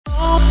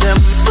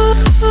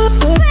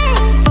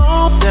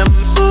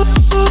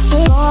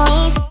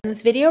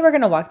this video, we're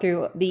going to walk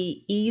through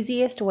the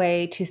easiest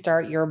way to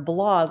start your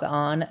blog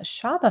on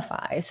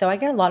Shopify. So I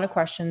get a lot of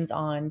questions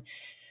on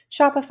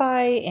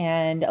Shopify,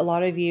 and a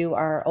lot of you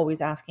are always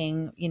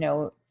asking,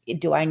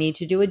 do I need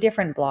to do a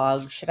different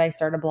blog? Should I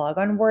start a blog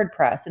on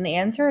WordPress? And the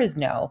answer is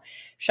no.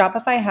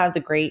 Shopify has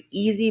a great,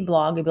 easy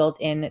blog built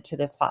into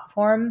the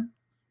platform.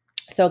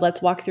 So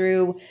let's walk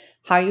through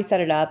how you set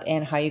it up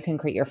and how you can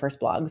create your first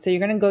blog. So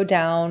you're going to go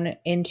down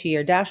into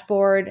your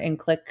dashboard and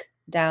click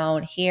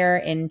down here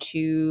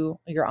into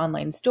your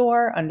online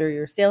store under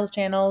your sales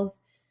channels.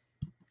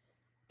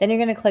 Then you're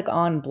going to click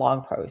on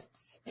blog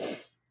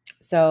posts.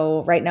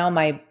 So right now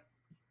my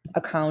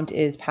account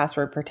is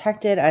password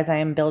protected as I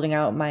am building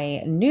out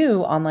my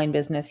new online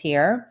business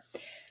here.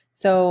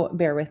 So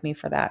bear with me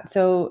for that.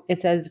 So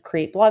it says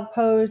create blog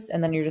posts,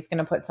 and then you're just going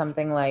to put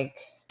something like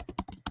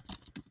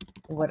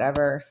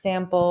whatever,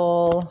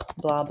 sample,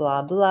 blah,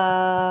 blah,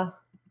 blah.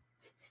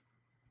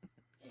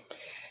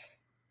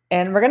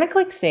 And we're going to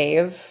click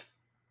save,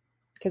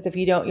 because if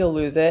you don't, you'll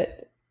lose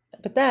it.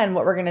 But then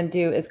what we're going to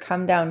do is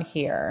come down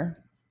here.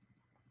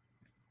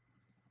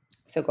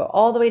 So go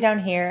all the way down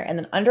here, and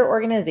then under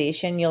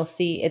organization, you'll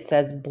see it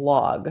says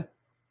blog.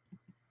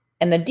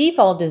 And the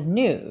default is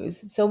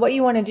news. So what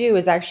you want to do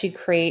is actually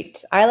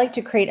I like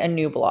to create a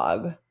new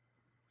blog.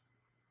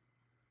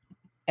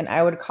 And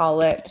I would call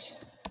it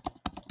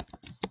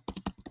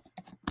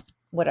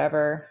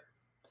whatever,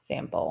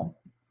 sample.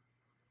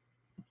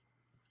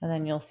 And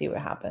then you'll see what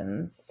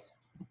happens.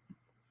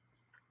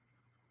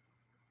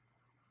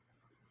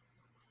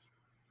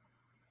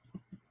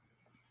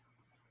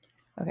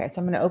 Okay,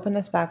 so I'm going to open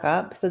this back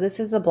up. So this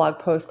is a blog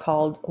post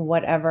called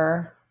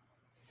whatever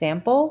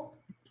sample,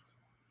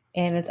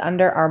 and it's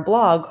under our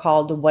blog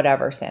called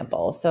whatever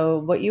sample. So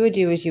what you would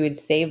do is you would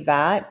save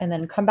that and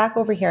then come back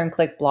over here and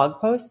click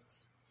blog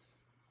posts.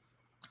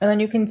 And then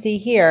you can see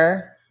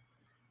here,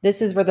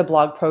 this is where the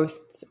blog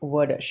posts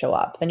would show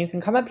up. Then you can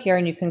come up here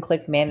and you can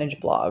click manage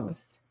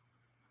blogs.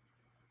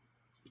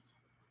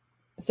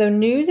 So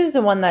news is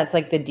the one that's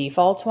like the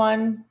default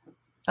one.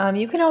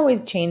 You can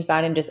always change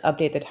that and just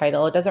update the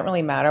title. It doesn't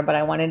really matter, but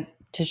I wanted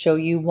to show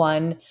you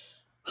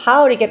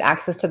how to get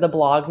access to the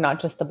blog,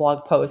 not just the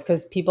blog post,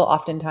 because people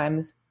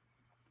oftentimes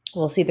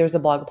will see there's a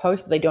blog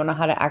post, but they don't know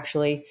how to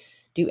actually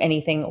do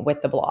anything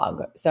with the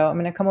blog. So I'm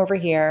going to come over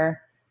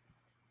here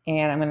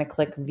and I'm going to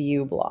click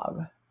view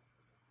blog.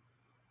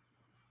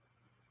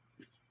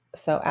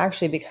 So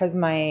actually, because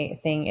my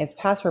thing is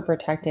password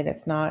protected,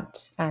 it's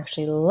not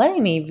actually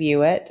letting me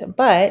view it.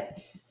 But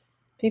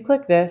if you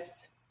click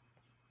this,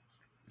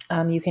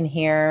 you can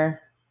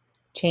here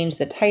change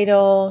the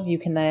title. You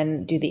can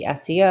then do the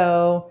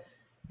SEO.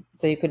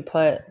 So you could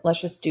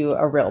let's just do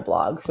a real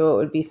blog. So it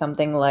would be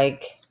something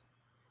like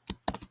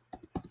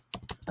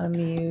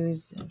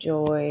amuse,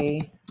 joy,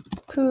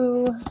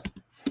 poo,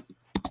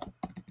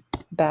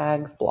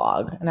 bags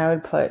blog. And I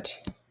would put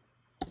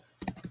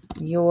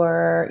you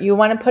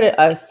want to put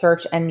a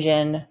search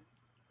engine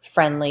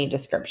friendly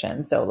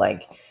description. So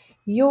like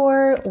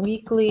your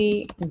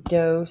weekly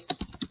dose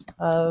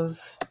of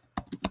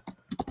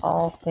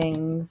all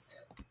things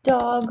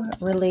dog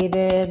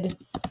related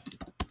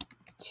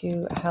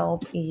to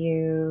help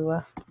you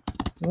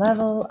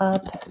level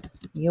up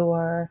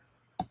your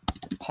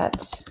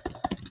pet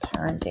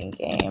parenting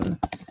game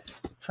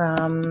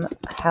from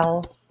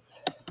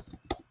health.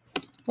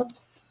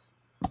 Whoops.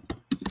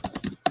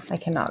 I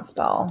cannot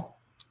spell.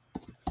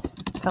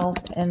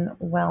 Health and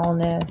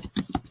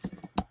wellness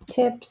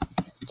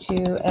tips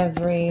to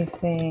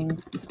everything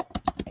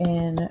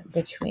in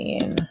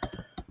between,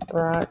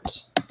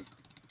 brought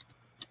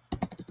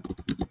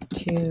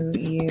to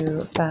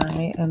you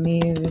by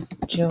Amuse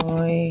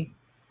Joy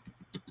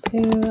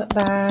Poo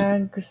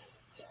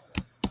Bags,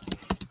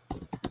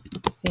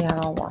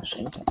 Seattle,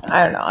 Washington.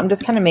 I don't know. I'm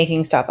just kind of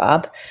making stuff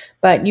up,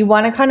 but you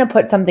want to kind of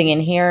put something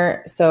in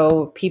here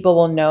so people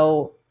will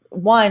know.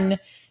 One,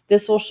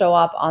 this will show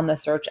up on the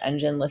search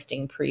engine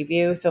listing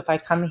preview. So if I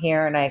come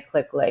here and I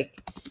click like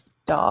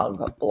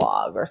dog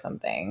blog or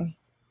something,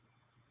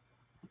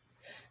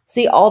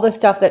 see all the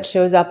stuff that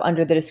shows up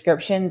under the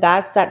description,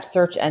 that's that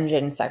search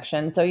engine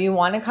section. So you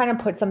want to kind of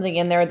put something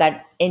in there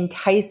that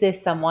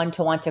entices someone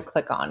to want to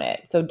click on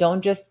it. So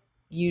don't just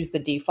use the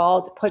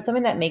default, put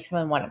something that makes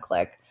someone want to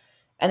click.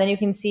 And then you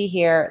can see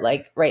here,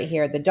 like right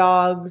here, the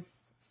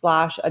dogs /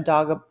 a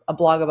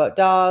blog about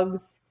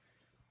dogs.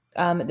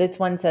 This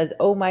one says,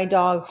 oh, my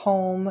dog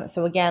home.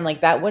 So again,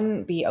 like that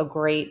wouldn't be a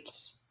great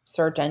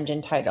search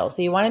engine title.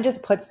 So you want to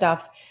just put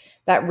stuff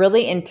that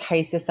really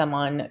entices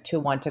someone to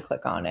want to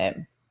click on it.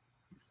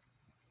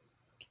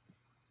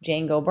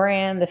 Django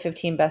brand, the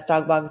 15 best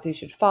dog blogs you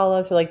should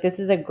follow. So like this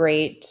is a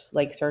great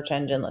like search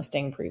engine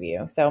listing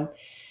preview. So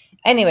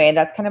anyway,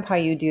 that's kind of how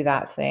you do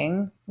that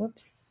thing.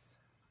 Whoops.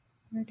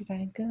 Where did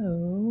I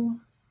go?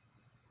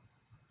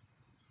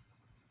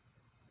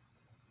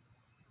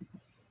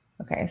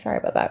 Okay, sorry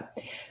about that.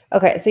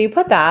 Okay, so you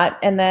put that,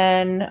 and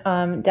then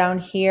down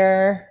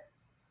here,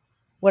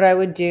 what I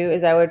would do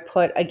is I would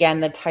put,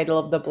 again, the title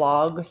of the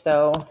blog.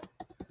 So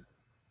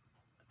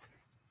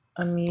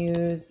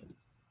Amuse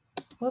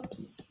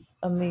whoops,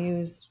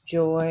 Amuse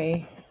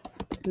Joy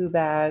Poo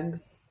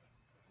Bags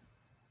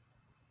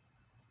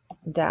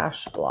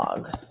dash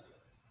blog.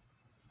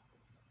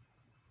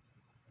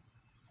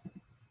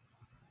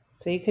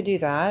 So you could do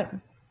that.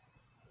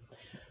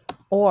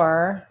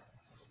 Or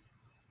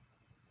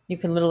you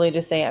can literally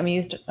just say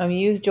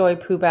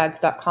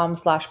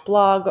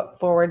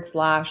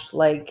amusejoypoobags.com/blog/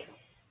 like,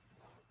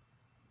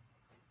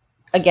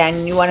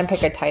 again, you want to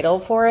pick a title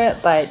for it,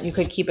 but you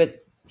could keep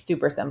it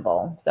super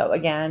simple. So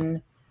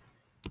again,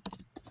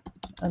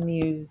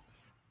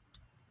 Amuse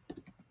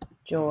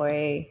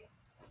Joy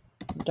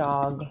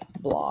Dog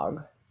Blog.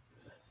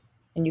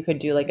 And you could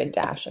do like a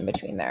dash in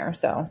between there.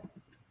 So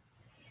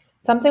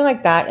something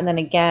like that. And then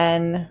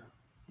again,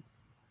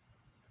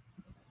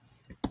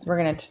 we're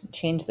going to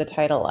change the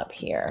title up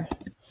here.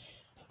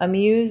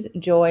 Amuse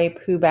Joy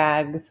Poo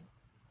Bags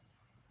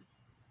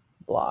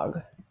blog,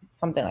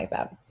 something like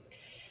that.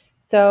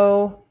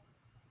 So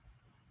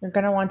you're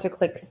going to want to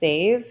click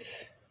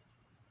save.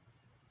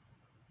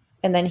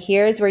 And then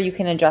here's where you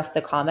can adjust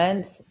the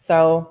comments.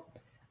 So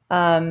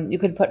you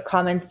could put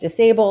comments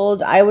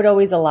disabled. I would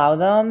always allow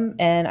them.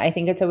 And I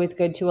think it's always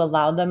good to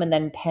allow them and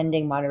then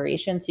pending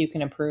moderation so you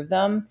can approve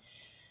them.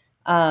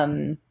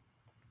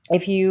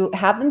 If you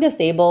have them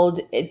disabled,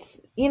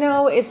 it's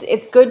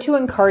good to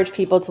encourage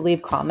people to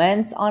leave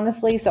comments,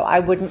 honestly. So I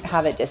wouldn't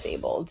have it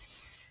disabled.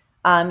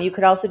 You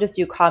could also just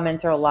do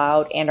comments are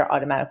allowed and are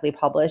automatically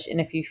published. And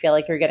if you feel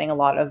like you're getting a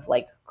lot of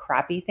like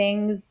crappy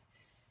things,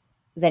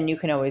 then you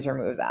can always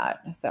remove that.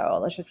 So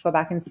let's just go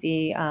back and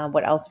see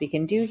what else we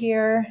can do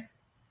here.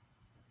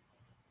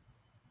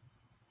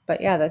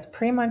 But yeah, that's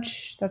pretty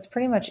much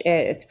it.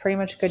 It's pretty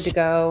much good to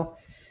go.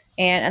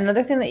 And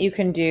another thing that you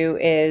can do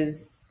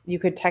is you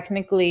could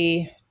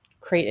technically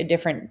create a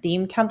different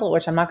theme template,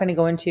 which I'm not going to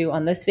go into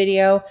on this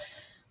video,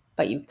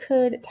 but you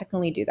could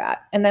technically do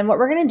that. And then what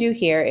we're going to do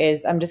here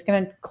is I'm just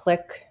going to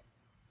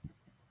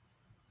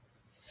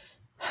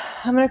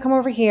I'm going to come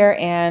over here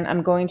and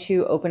I'm going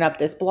to open up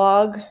this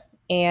blog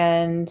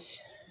and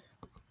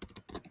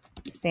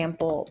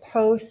sample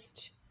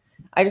post.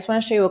 I just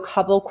want to show you a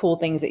couple cool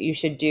things that you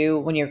should do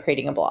when you're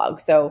creating a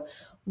blog. So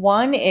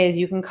one is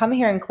you can come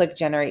here and click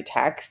generate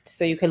text.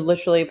 So you could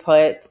literally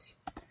put,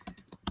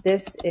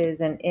 this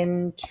is an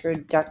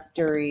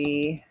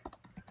introductory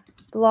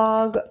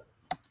blog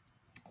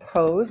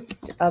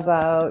post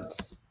about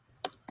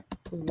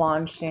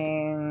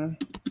launching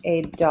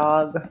a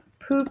dog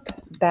poop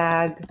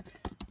bag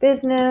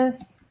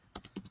business.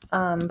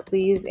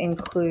 Please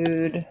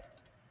include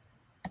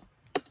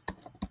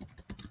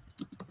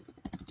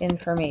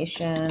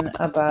information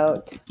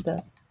about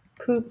the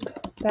poop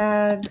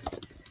bags.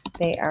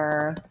 They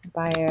are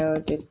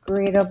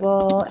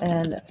biodegradable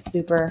and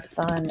super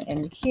fun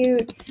and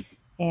cute.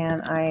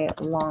 And I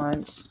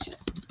launched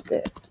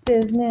this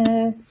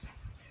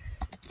business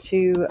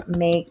to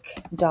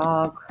make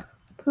dog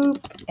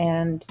poop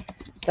and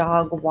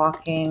dog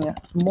walking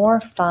more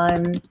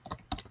fun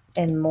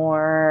and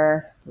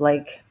more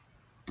like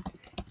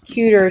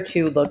cuter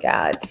to look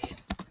at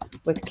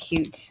with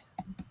cute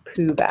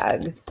poo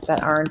bags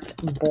that aren't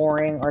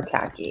boring or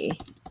tacky.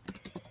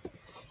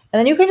 And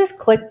then you can just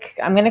click,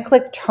 I'm going to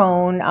click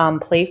tone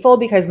playful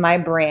because my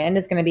brand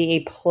is going to be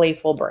a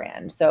playful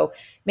brand. So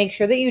make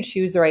sure that you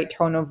choose the right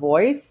tone of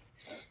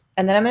voice.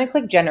 And then I'm going to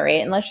click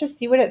generate and let's just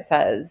see what it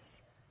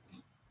says.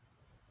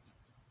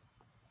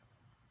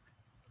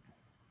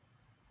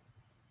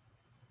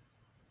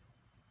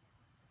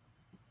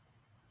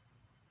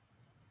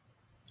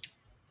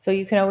 So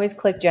you can always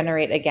click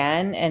generate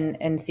again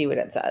and see what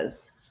it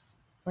says.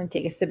 I'm going to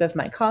take a sip of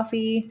my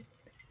coffee.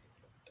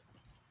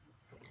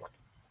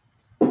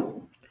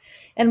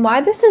 And why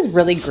this is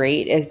really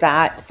great is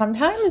that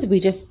sometimes we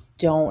just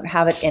don't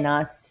have it in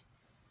us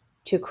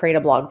to create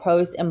a blog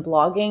post, and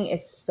blogging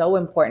is so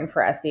important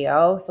for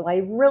SEO. So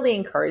I really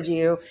encourage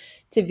you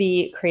to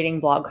be creating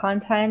blog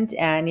content,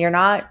 and you're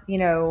not,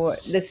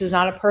 this is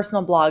not a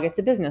personal blog, it's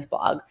a business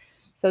blog.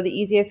 So the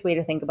easiest way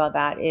to think about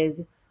that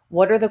is,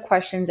 what are the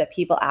questions that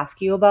people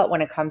ask you about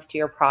when it comes to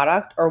your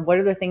product, or what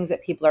are the things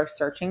that people are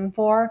searching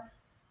for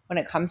when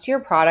it comes to your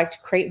product?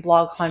 Create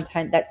blog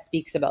content that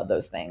speaks about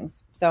those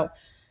things. So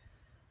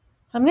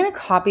I'm going to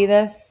copy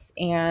this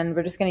and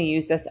we're just going to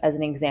use this as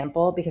an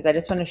example because I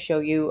just want to show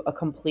you a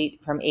complete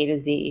from A to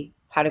Z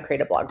how to create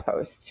a blog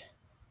post.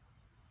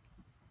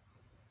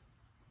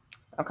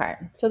 Okay,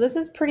 so this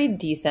is pretty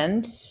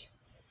decent.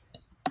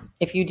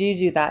 If you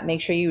do that, make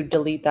sure you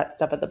delete that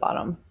stuff at the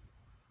bottom.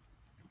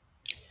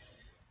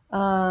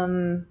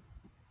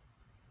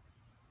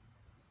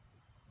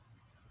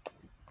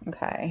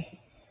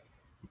 Okay.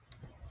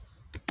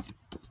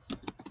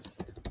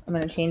 I'm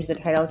going to change the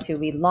title to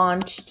 "We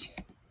Launched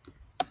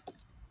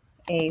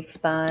a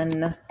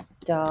Fun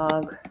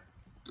Dog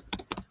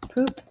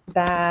Poop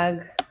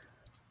Bag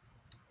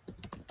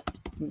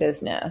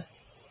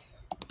Business,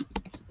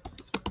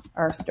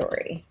 our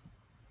story."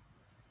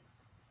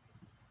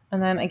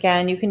 And then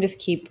again, you can just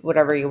keep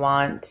whatever you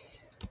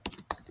want.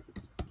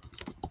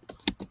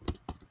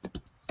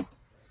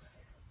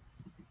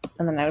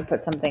 And then I would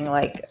put something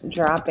like,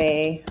 drop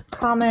a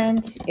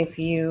comment if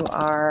you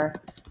are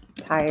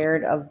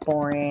tired of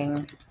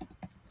boring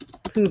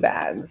poo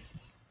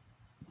bags.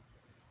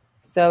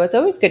 So it's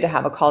always good to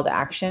have a call to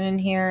action in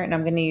here. And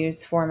I'm going to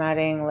use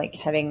formatting like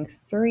heading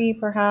 3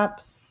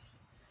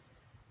 perhaps.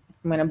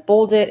 I'm going to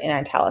bold it and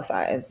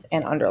italicize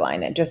and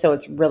underline it just so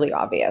it's really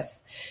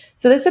obvious.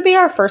 So this would be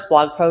our first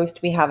blog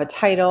post. We have a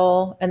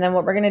title. And then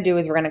what we're going to do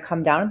is we're going to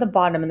come down at the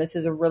bottom. And this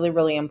is really,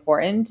 really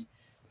important,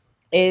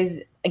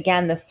 is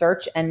again, the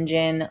search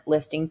engine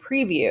listing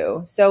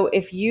preview. So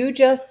if you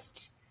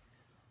just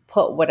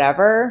put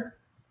whatever,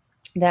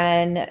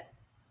 then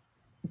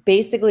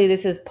basically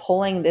this is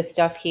pulling this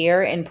stuff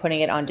here and putting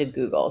it onto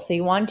Google. So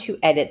you want to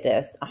edit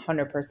this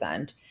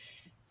 100%.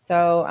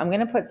 So I'm going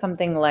to put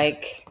something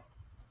like,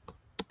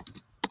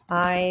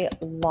 I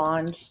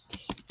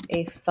launched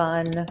a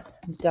fun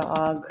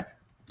dog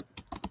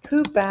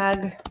poop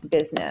bag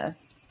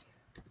business.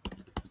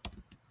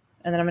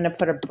 And then I'm going to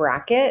put a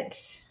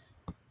bracket,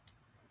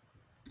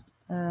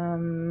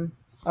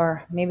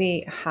 or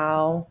maybe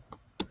how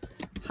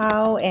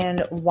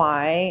and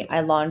why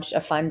I launched a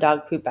fun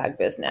dog poop bag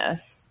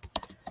business.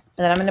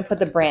 And then I'm going to put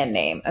the brand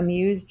name,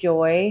 Amuse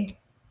Joy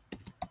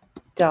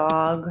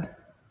Dog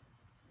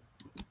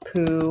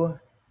Poo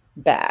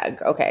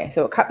Bag. Okay,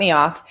 so it cut me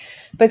off.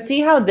 But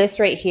see how this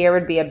right here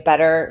would be a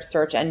better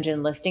search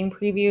engine listing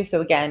preview. So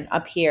again,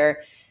 up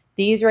here,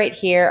 these right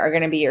here are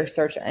going to be your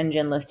search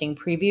engine listing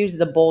previews,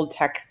 the bold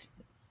text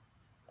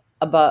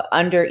above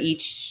under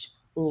each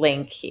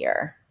link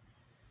here.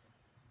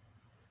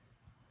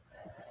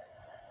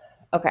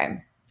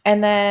 Okay.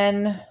 And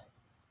then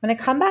I'm going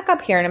to come back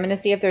up here and I'm going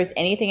to see if there's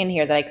anything in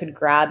here that I could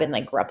grab and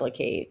like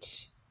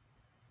replicate.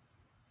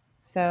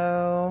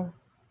 So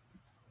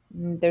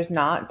there's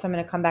not. So I'm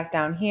going to come back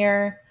down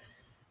here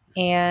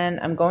and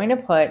I'm going to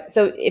put,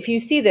 so if you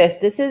see this,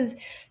 this is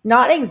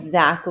not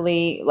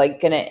exactly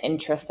like going to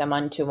interest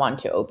someone to want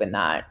to open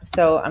that.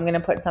 So I'm going to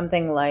put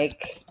something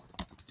like,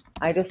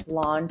 I just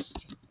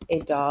launched a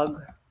dog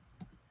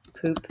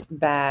poop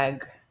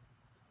bag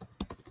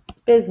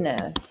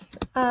business.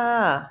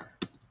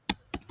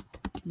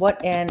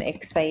 What an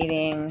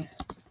exciting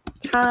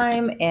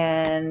time,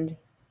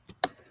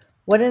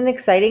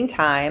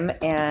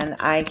 and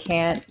I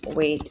can't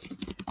wait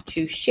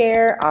to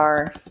share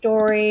our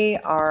story,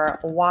 our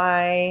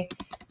why,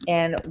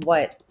 and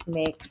what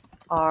makes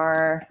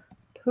our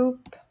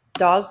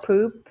dog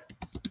poop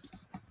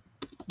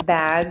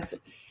bags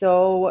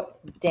so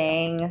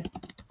dang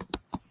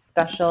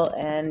special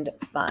and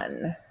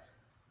fun.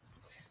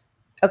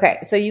 Okay,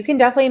 so you can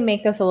definitely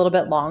make this a little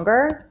bit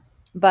longer,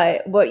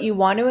 but what you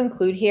want to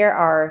include here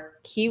are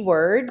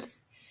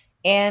keywords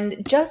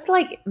and just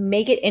like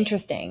make it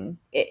interesting.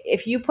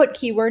 If you put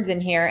keywords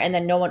in here and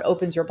then no one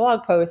opens your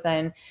blog post,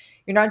 then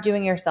you're not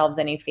doing yourselves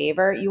any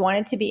favor. You want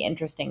it to be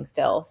interesting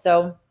still.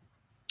 So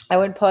I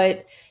would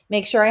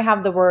make sure I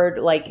have the word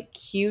like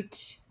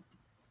cute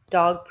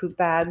dog poop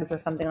bags or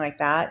something like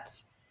that.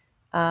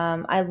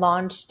 I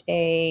launched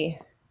a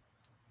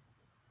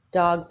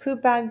dog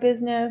poop bag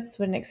business.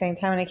 What an exciting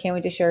time, and I can't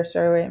wait to share a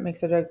story where it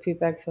makes our dog poop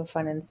bag so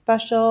fun and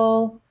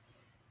special.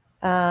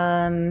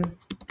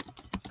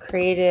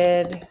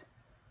 Created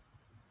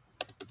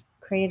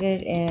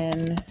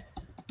in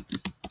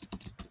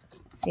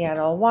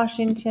Seattle,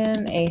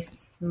 Washington, a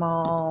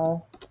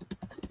small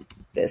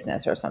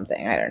business or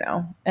something. I don't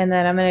know. And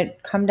then I'm going to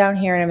come down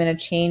here and I'm going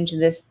to change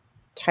this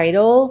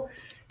title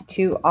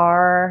to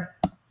our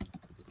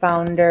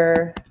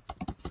founder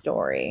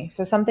story.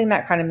 So something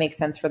that kind of makes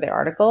sense for the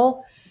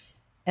article.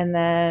 And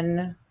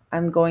then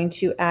I'm going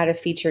to add a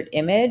featured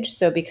image.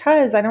 So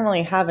because I don't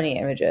really have any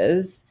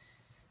images,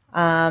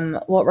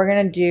 what we're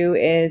going to do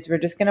is we're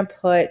just going to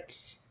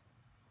put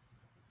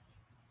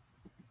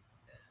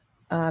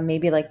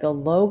maybe like the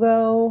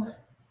logo.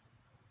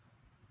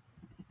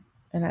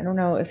 And I don't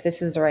know if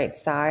this is the right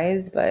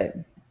size, but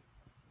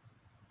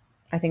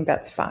I think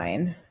that's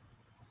fine.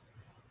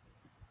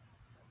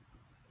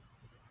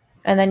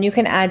 And then you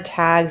can add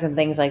tags and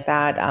things like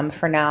that.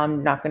 For now,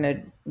 I'm not going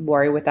to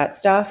worry with that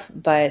stuff,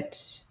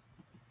 but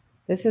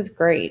this is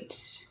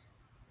great.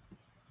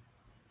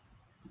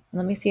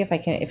 Let me see if I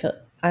can,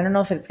 I don't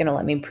know if it's going to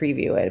let me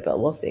preview it, but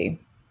we'll see.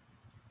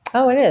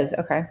 Oh, it is.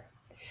 Okay.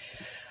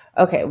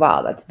 Okay.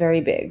 Wow. That's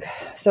very big.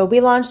 So we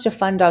launched a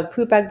fun dog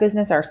poop bag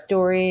business, our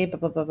story,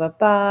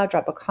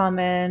 drop a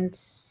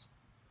comment.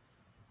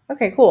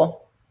 Okay,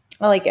 cool.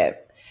 I like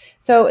it.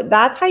 So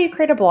that's how you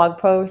create a blog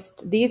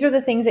post. These are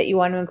the things that you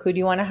want to include.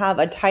 You want to have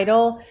a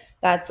title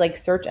that's like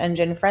search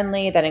engine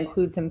friendly, that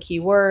includes some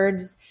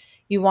keywords.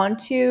 You want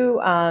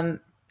to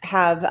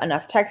have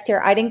enough text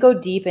here. I didn't go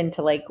deep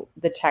into like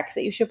the text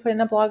that you should put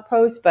in a blog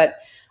post, but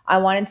I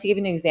wanted to give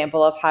you an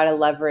example of how to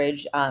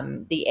leverage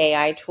the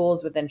AI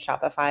tools within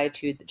Shopify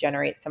to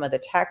generate some of the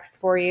text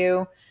for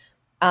you.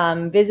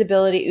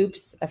 Visibility.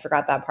 Oops, I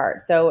forgot that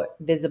part. So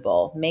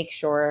visible, make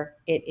sure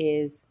it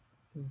is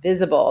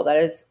visible. That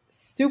is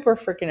super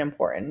freaking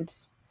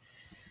important.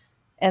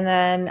 And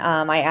then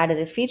I added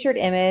a featured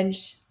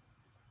image.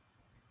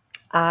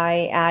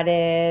 I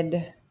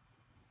added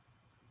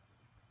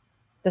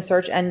the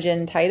search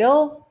engine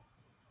title.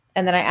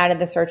 and then I added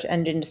the search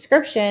engine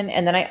description,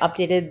 and then I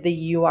updated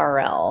the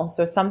URL.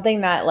 So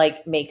something that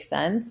like makes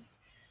sense.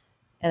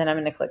 And then I'm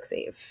going to click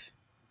save.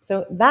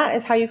 So that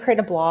is how you create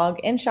a blog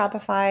in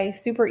Shopify,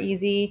 super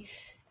easy.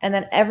 And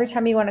then every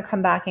time you want to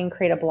come back and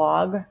create a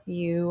blog,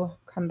 you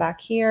come back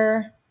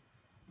here,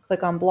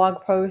 click on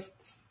blog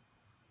posts,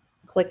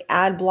 click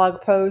add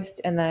blog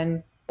post, and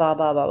then blah,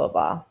 blah, blah, blah,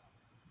 blah.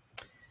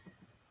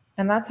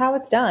 And that's how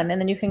it's done.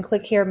 And then you can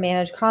click here,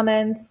 manage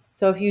comments.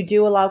 So if you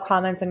do allow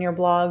comments on your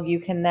blog, you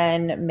can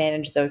then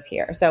manage those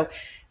here. So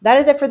that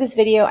is it for this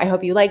video. I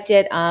hope you liked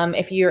it.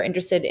 If you're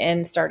interested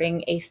in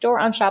starting a store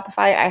on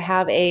Shopify, I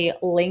have a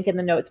link in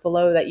the notes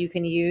below that you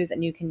can use,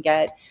 and you can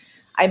get,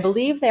 I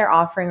believe they're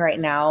offering right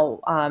now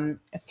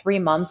 3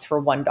 months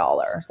for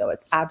 $1. So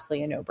it's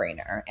absolutely a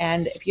no-brainer.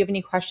 And if you have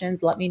any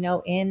questions, let me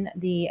know in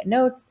the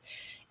notes.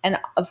 And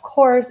of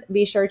course,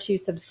 be sure to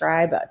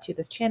subscribe to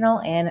this channel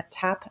and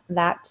tap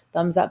that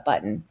thumbs up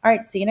button. All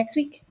right, see you next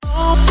week.